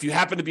 If you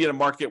happen to be in a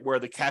market where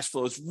the cash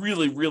flow is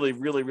really, really,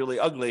 really, really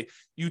ugly,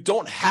 you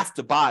don't have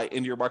to buy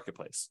in your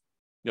marketplace.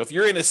 If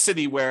you're in a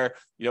city where,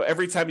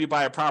 every time you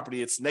buy a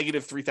property, it's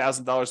negative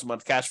 $3,000 a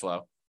month cash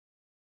flow,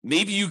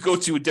 maybe you go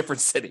to a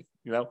different city.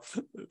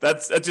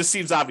 That just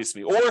seems obvious to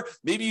me. Or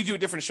maybe you do a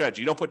different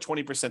strategy. You don't put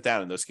 20%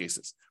 down in those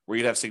cases where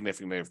you'd have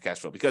significant negative cash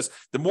flow, because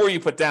the more you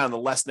put down, the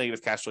less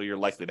negative cash flow you're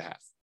likely to have.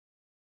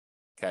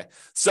 Okay,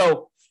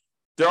 so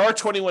there are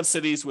 21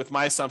 cities with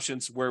my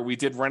assumptions where we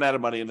did run out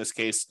of money in this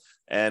case,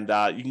 and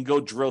you can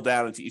go drill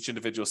down into each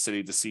individual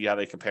city to see how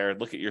they compare,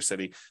 look at your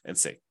city and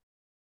see.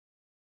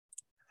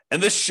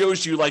 And this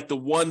shows you like the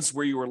ones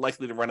where you were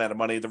likely to run out of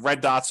money. The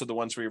red dots are the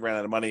ones where you ran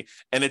out of money,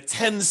 and it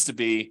tends to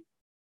be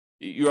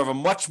you have a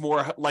much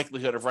more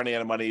likelihood of running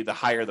out of money the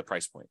higher the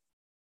price point.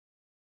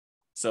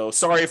 So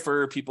sorry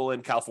for people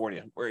in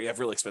California where you have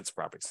really expensive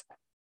properties.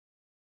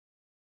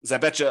 Because I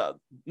bet you,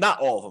 not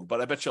all of them, but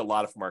I bet you a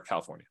lot of them are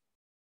California.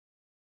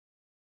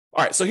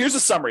 All right, so here's a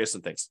summary of some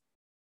things.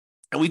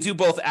 And we do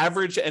both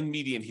average and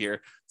median here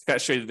to kind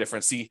of show you the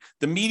difference. See,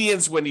 the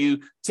medians, when you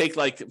take,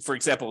 like, for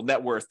example,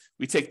 net worth,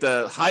 we take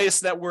the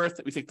highest net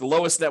worth, we take the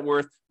lowest net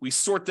worth, we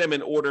sort them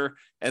in order,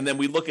 and then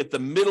we look at the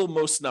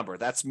middlemost number.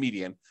 That's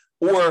median.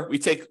 Or we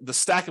take the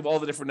stack of all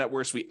the different net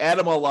worths, we add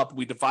them all up,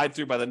 we divide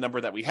through by the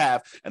number that we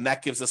have, and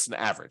that gives us an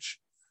average.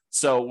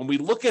 So when we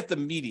look at the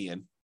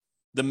median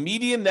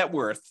net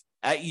worth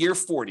at year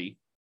 40,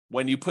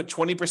 when you put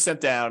 20%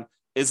 down,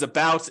 is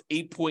about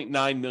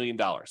 $8.9 million.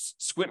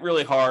 Squint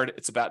really hard,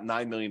 it's about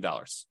 $9 million.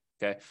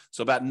 Okay,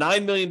 so about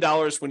 $9 million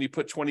when you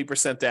put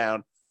 20%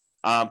 down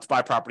to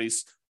buy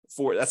properties.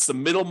 That's the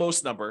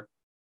middlemost number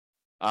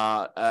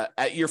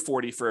at year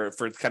 40 for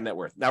kind of net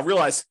worth. Now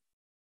realize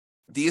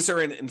these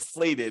are in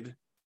inflated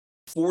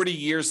 40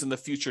 years in the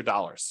future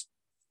dollars.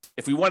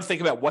 If we want to think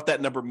about what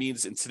that number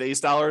means in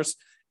today's dollars,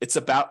 it's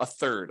about a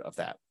third of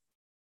that.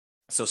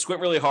 So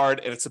squint really hard,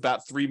 and it's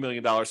about $3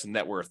 million in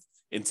net worth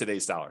in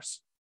today's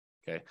dollars.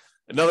 Okay.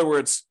 In other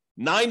words,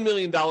 $9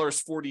 million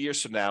 40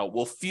 years from now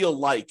will feel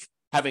like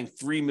having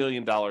 $3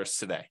 million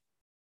today.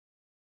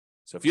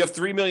 So if you have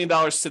 $3 million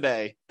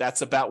today,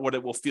 that's about what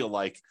it will feel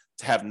like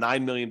to have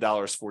 $9 million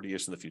 40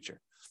 years in the future,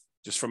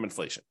 just from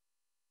inflation.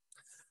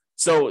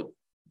 So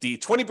the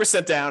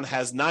 20% down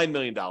has $9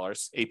 million,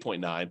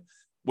 8.9.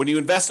 When you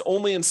invest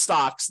only in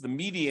stocks, the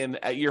median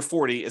at year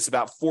 40 is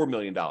about $4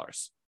 million.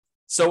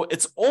 So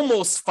it's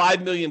almost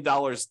 $5 million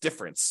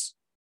difference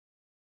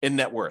in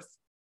net worth.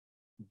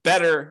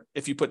 Better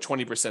if you put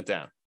 20%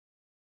 down.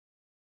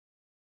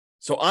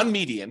 So on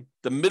median,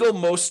 the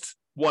middlemost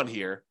one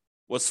here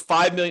was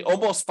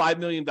almost $5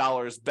 million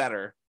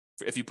better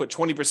if you put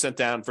 20%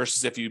 down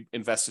versus if you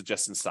invested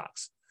just in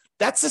stocks.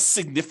 That's a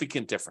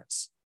significant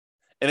difference.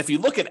 And if you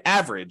look at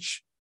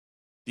average,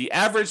 the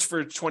average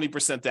for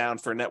 20% down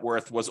for net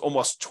worth was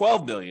almost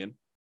 12 million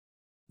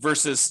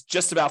versus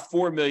just about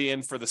 4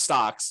 million for the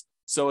stocks.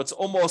 So it's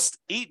almost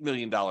 $8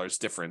 million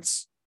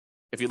difference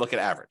if you look at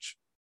average.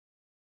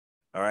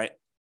 All right.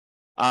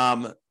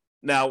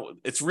 Now,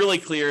 it's really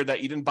clear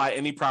that you didn't buy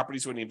any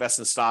properties when you invest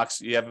in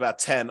stocks. You have about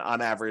 10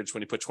 on average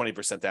when you put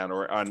 20% down,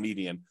 or on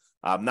median,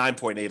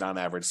 9.8 on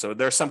average. So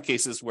there are some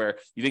cases where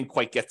you didn't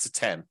quite get to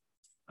 10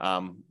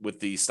 with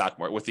the stock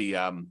market,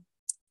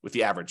 with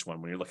the average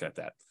one when you're looking at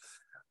that.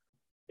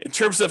 In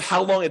terms of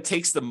how long it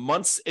takes, the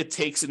months it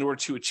takes in order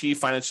to achieve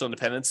financial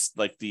independence,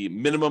 like the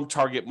minimum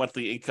target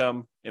monthly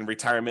income in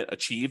retirement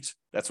achieved,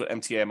 that's what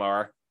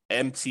MTMIR,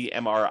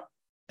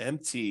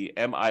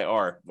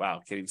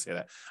 wow, can't even say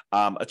that,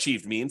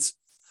 achieved means.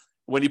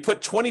 When you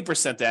put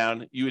 20%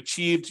 down, you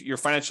achieved your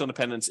financial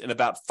independence in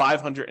about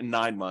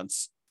 509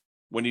 months.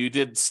 When you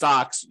did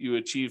stocks, you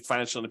achieved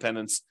financial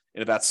independence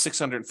in about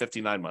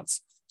 659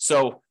 months.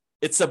 So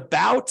it's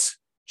about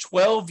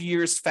 12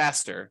 years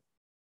faster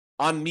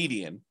on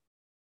median,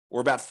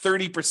 or about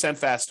 30%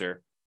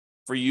 faster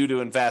for you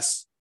to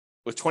invest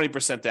with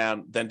 20%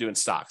 down than doing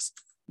stocks.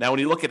 Now,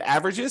 when you look at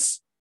averages,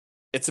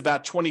 it's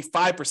about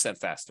 25%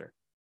 faster.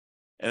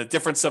 And a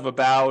difference of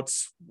about,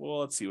 well,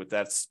 let's see what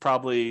that's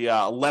probably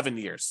 11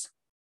 years.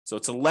 So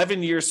it's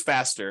 11 years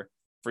faster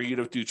for you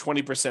to do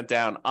 20%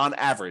 down on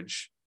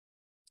average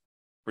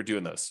for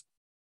doing those.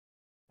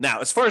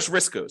 Now, as far as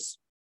risk goes,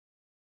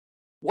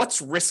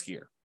 what's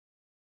riskier?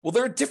 Well,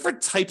 there are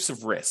different types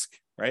of risk,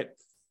 right?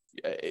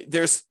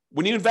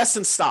 When you invest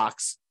in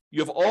stocks, you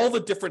have all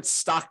the different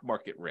stock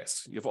market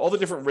risks. You have all the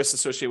different risks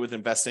associated with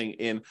investing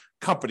in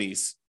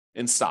companies,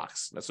 in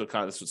stocks. That's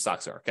what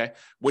stocks are, okay?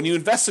 When you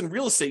invest in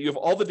real estate, you have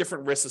all the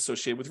different risks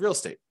associated with real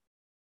estate.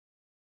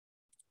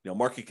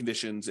 Market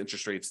conditions,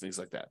 interest rates, things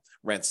like that,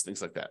 rents,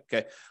 things like that,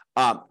 okay?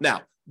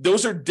 Now,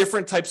 those are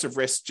different types of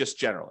risks just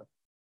generally.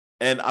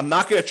 And I'm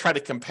not going to try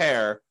to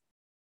compare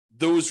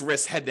those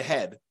risks head to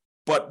head,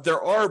 but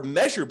there are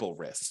measurable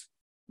risks.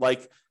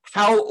 Like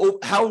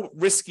how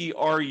risky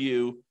are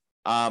you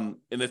in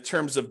the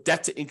terms of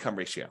debt to income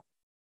ratio?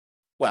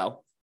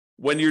 Well,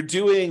 when you're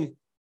doing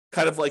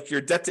kind of like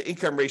your debt to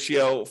income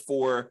ratio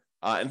for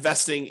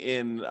investing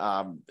in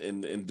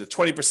the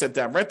 20%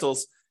 down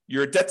rentals,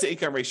 your debt to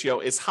income ratio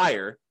is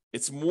higher.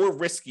 It's more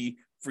risky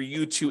for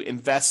you to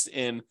invest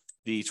in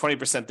the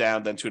 20%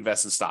 down than to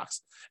invest in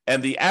stocks.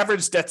 And the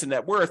average debt to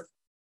net worth,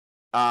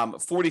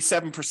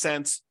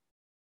 47%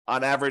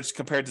 on average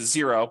compared to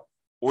zero,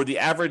 or the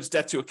average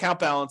debt to account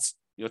balance,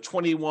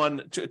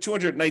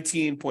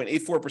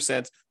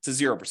 219.84% to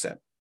 0%.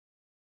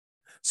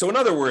 So in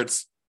other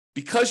words,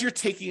 because you're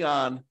taking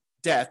on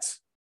debt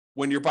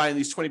when you're buying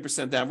these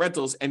 20% down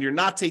rentals, and you're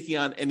not taking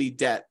on any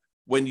debt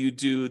when you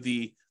do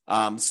the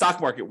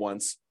stock market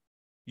ones,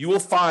 you will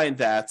find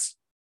that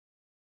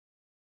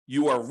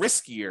you are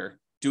riskier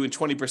doing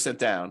 20%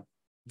 down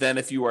than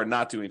if you are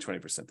not doing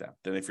 20% down,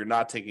 than if you're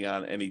not taking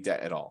on any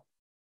debt at all.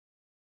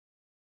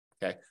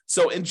 Okay,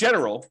 so in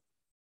general,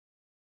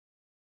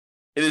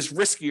 it is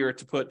riskier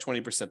to put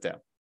 20%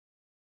 down.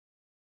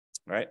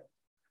 All right.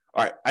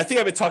 I think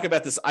I've been talking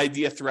about this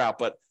idea throughout,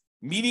 but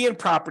median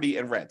property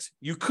and rent.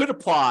 You could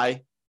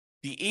apply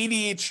the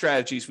 88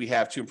 strategies we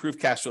have to improve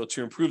cash flow,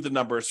 to improve the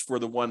numbers for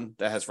the one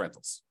that has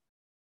rentals.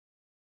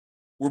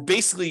 we're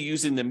basically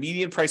using the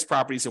median price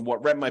properties and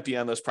what rent might be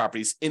on those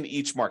properties in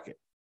each market.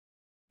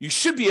 You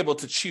should be able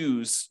to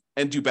choose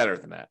and do better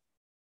than that.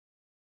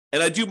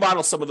 And I do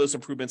model some of those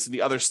improvements in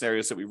the other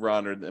scenarios that we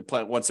run or the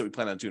ones that we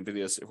plan on doing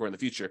videos for in the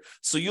future.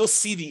 So you'll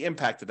see the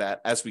impact of that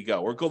as we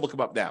go, or go look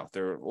them up now.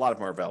 There are a lot of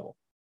them are available.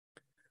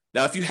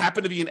 Now, if you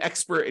happen to be an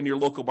expert in your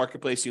local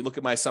marketplace, you look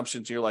at my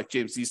assumptions, and you're like,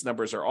 James, these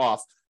numbers are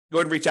off, go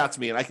ahead and reach out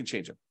to me and I can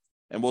change them.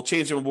 And we'll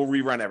change them and we'll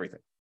rerun everything.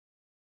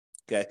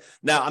 Okay.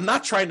 Now, I'm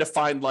not trying to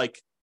find like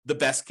the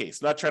best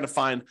case. I'm not trying to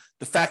find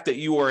the fact that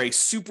you are a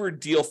super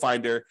deal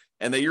finder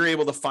and that you're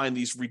able to find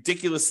these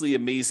ridiculously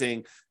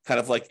amazing, kind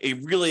of like a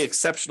really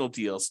exceptional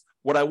deals.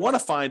 What I want to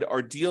find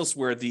are deals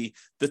where the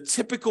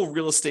typical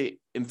real estate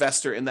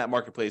investor in that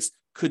marketplace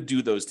could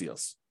do those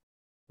deals.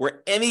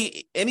 Where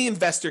any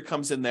investor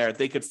comes in there,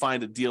 they could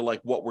find a deal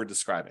like what we're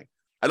describing.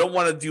 I don't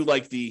want to do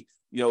like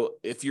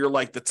if you're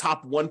like the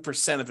top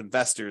 1% of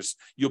investors,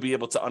 you'll be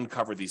able to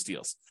uncover these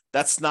deals.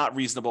 That's not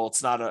reasonable.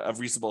 It's not a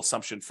reasonable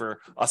assumption for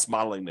us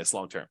modeling this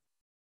long term.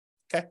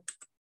 Okay.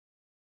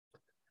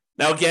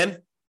 Now, again,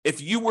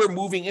 if you were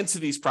moving into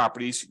these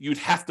properties, you'd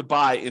have to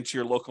buy into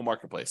your local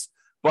marketplace.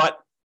 But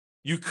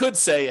you could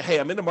say, hey,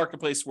 I'm in a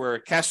marketplace where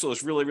cash flow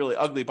is really, really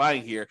ugly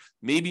buying here.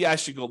 Maybe I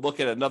should go look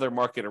at another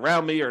market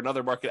around me or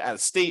another market out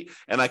of state,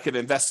 and I could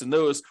invest in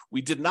those.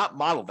 We did not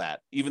model that,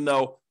 even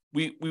though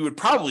we would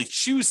probably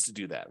choose to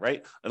do that,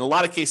 right? In a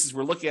lot of cases,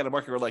 we're looking at a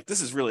market, we're like, this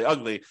is really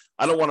ugly.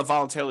 I don't want to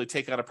voluntarily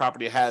take on a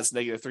property that has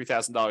negative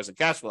 $3,000 in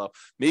cash flow.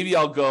 Maybe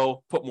I'll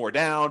go put more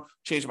down,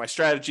 change my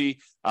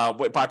strategy,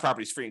 buy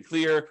properties free and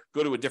clear,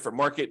 go to a different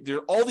market. There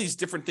are all these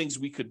different things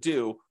we could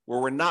do where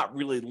we're not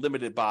really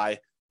limited by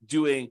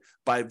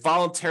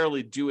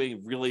voluntarily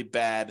doing really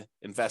bad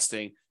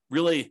investing,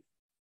 really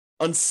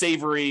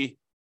unsavory,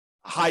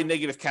 high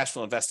negative cash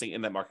flow investing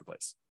in that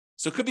marketplace.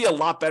 So it could be a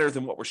lot better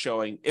than what we're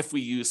showing if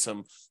we use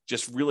some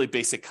just really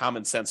basic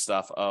common sense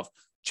stuff of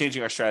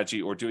changing our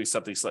strategy or doing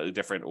something slightly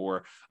different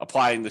or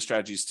applying the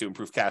strategies to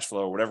improve cash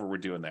flow or whatever we're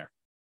doing there.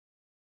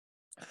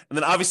 And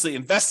then obviously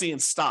investing in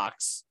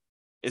stocks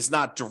is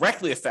not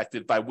directly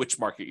affected by which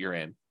market you're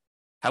in.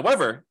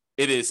 However,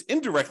 it is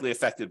indirectly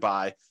affected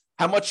by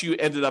how much you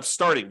ended up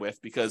starting with,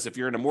 because if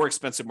you're in a more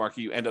expensive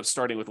market, you end up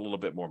starting with a little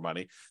bit more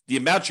money. The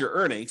amount you're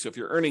earning, so if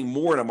you're earning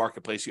more in a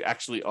marketplace, you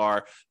actually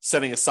are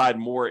setting aside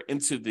more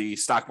into the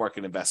stock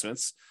market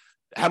investments.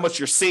 How much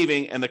you're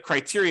saving and the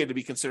criteria to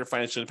be considered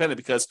financially independent,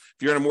 because if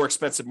you're in a more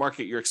expensive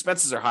market, your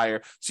expenses are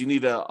higher, so you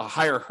need a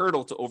higher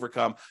hurdle to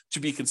overcome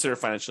to be considered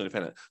financially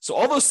independent. So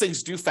all those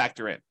things do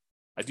factor in.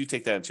 I do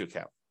take that into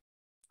account.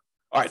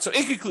 All right, so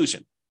in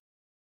conclusion,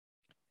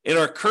 in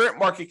our current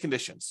market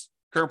conditions,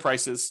 current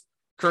prices,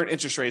 current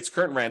interest rates,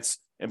 current rents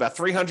in about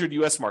 300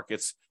 U.S.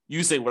 markets,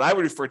 using what I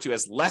would refer to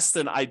as less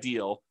than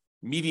ideal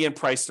median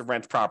price to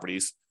rent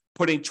properties,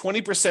 putting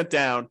 20%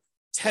 down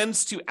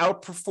tends to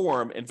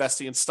outperform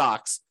investing in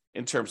stocks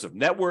in terms of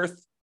net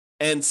worth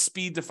and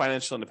speed to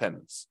financial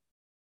independence.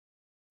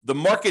 The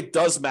market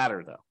does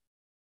matter, though.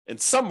 In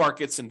some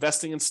markets,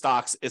 investing in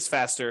stocks is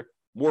faster,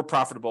 more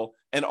profitable,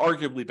 and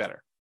arguably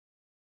better.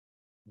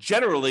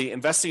 Generally,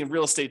 investing in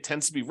real estate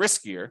tends to be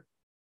riskier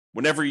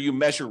whenever you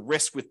measure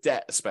risk with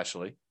debt,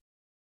 especially.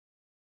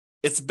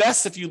 It's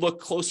best if you look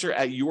closer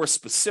at your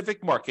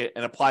specific market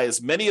and apply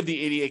as many of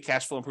the 88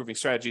 cash flow improving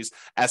strategies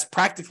as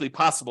practically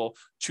possible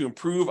to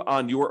improve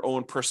on your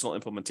own personal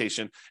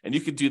implementation. And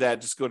you can do that.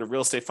 Just go to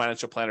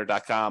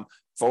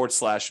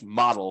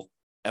realestatefinancialplanner.com/model,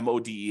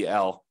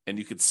 MODEL, and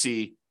you can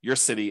see your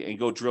city and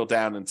go drill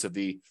down into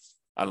we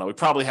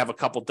probably have a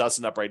couple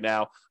dozen up right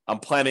now. I'm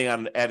planning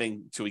on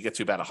adding till we get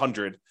to about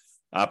 100.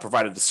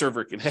 Provided the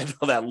server can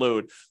handle that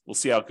load. We'll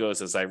see how it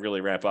goes as I really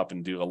ramp up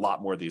and do a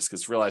lot more of these,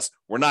 because realize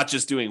we're not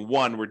just doing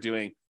one, we're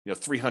doing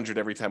 300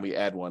 every time we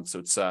add one.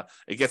 So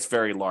it gets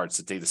very large.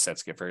 The data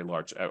sets get very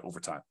large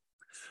over time.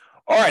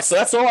 All right, so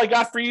that's all I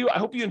got for you. I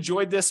hope you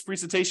enjoyed this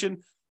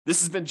presentation.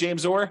 This has been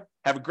James Orr.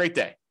 Have a great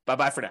day.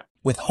 Bye-bye for now.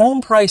 With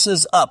home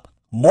prices up,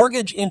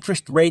 mortgage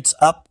interest rates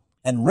up,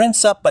 and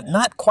rents up, but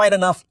not quite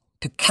enough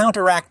to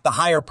counteract the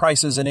higher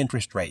prices and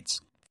interest rates,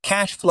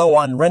 cash flow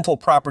on rental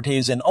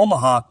properties in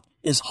Omaha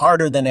is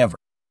harder than ever.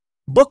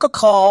 Book a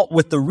call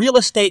with the Real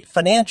Estate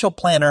Financial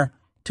Planner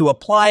to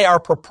apply our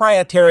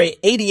proprietary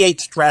 88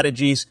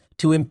 strategies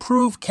to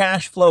improve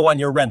cash flow on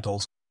your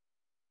rentals.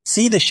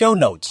 See the show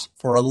notes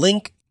for a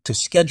link to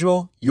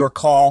schedule your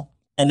call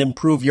and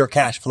improve your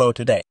cash flow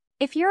today.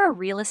 If you're a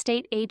real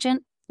estate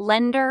agent,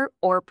 lender,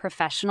 or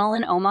professional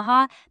in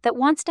Omaha that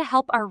wants to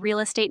help our real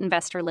estate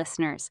investor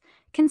listeners,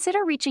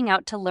 consider reaching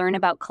out to learn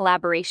about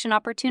collaboration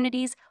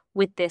opportunities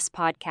with this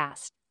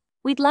podcast.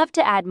 We'd love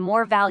to add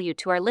more value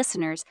to our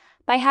listeners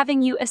by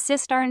having you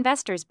assist our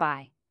investors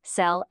buy,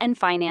 sell, and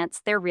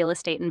finance their real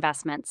estate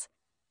investments.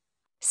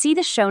 See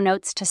the show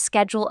notes to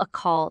schedule a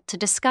call to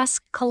discuss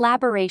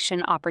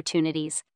collaboration opportunities.